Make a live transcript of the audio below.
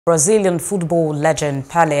Brazilian football legend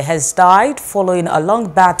Pele has died following a long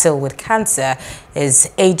battle with cancer, his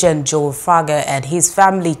agent Joe Fraga and his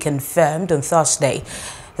family confirmed on Thursday.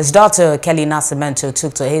 His daughter Kelly Nascimento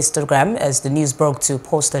took to Instagram as the news broke to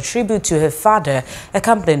post a tribute to her father,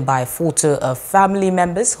 accompanied by a photo of family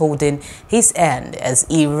members holding his hand as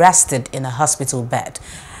he rested in a hospital bed.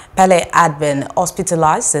 Pele had been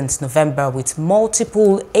hospitalized since November with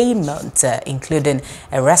multiple ailments, including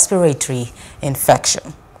a respiratory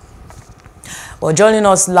infection. Well, joining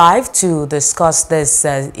us live to discuss this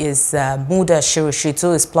is Muda Shiroshitu,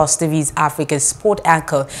 who is Plus TV's African sport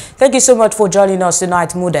anchor. Thank you so much for joining us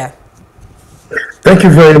tonight, Muda. Thank you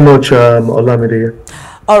very much, Olamide.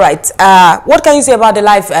 All right. What can you say about the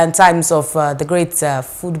life and times of the great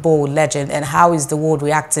football legend, and how is the world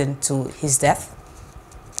reacting to his death?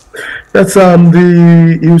 That's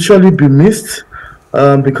he will surely be missed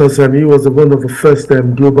because he was one of the first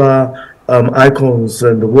global icons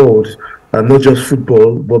in the world. Not just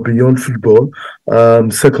football, but beyond football.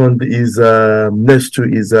 Second is next to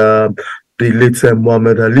is the late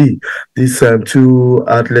Muhammad Ali. These two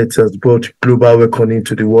athletes has brought global reckoning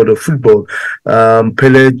to the world of football.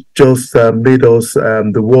 Pele just made us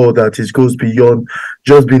the world that it goes beyond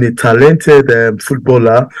just being a talented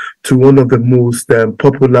footballer to one of the most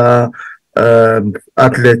popular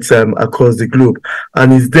athletes across the globe,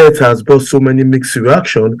 and his death has brought so many mixed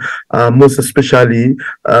reaction, most especially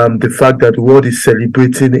the fact that the world is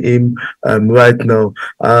celebrating him right now,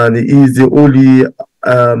 and he is the only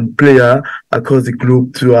player across the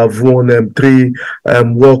globe to have won 3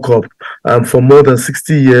 World Cup. For more than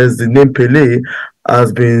 60 years, the name Pele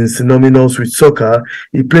has been synonymous with soccer.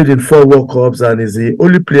 He played in 4 World Cups and is the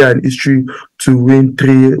only player in history to win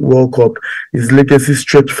 3 World Cups. His legacy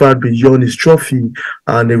stretched far beyond his trophy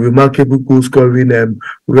and a remarkable goal-scoring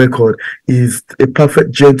record. He's a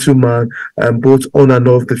perfect gentleman, both on and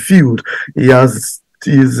off the field. He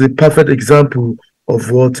is a perfect example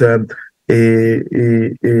of what a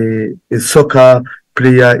soccer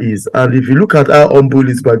player is. And if you look at how humble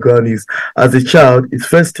his background is, as a child, his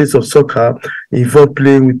first taste of soccer involved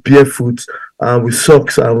playing with barefoot and with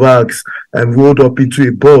socks and rags and rolled up into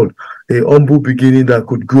a ball. A humble beginning that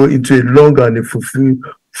could grow into a long and a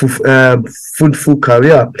fruitful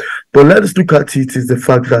career. But let's look at it is the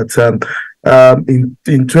fact that in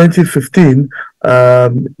 2015,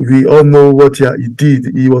 we all know what he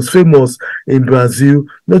did. He was famous in Brazil,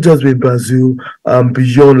 not just in Brazil,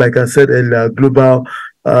 beyond, like I said earlier, global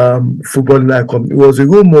football icon. He was a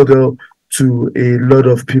role model to a lot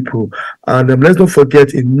of people. And let's not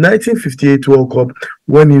forget, in 1958 World Cup,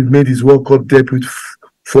 when he made his World Cup debut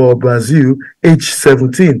for Brazil, age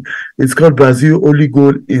 17, it's called Brazil only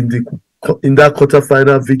goal in that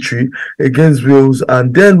quarterfinal victory against Wales,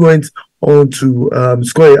 and then went on to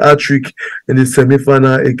score a hat-trick in the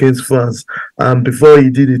semi-final against France, before he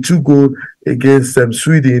did a 2-goal against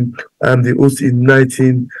Sweden, the host in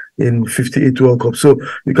 1958 World Cup. So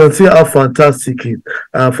you can see how fantastic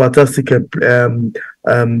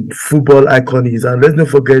football icon is. And let's not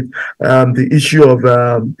forget the issue of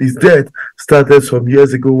his death started some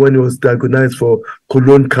years ago when he was diagnosed for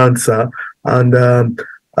colon cancer, and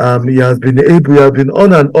he has been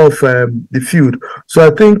on and off the field. So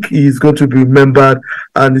I think he's going to be remembered,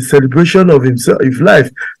 and the celebration of himself, his life,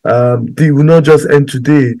 they will not just end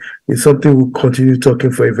today. It's something we'll continue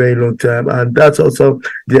talking for a very long time. And that's also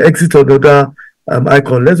the exit of another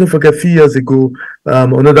icon. Let's not forget, a few years ago,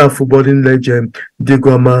 another footballing legend,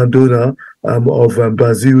 Diego Maradona, of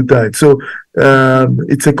Brazil, died. So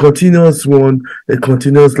it's a continuous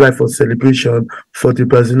life of celebration for the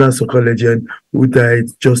Brazilian soccer legend who died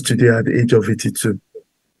just today at the age of 82.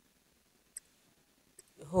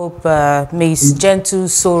 Hope may his gentle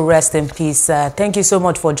soul rest in peace. Thank you so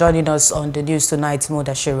much for joining us on the news tonight,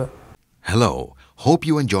 Muda Shiro. Hello. Hope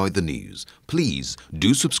you enjoyed the news. Please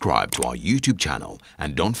do subscribe to our YouTube channel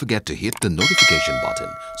and don't forget to hit the notification button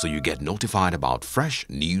so you get notified about fresh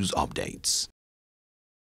news updates.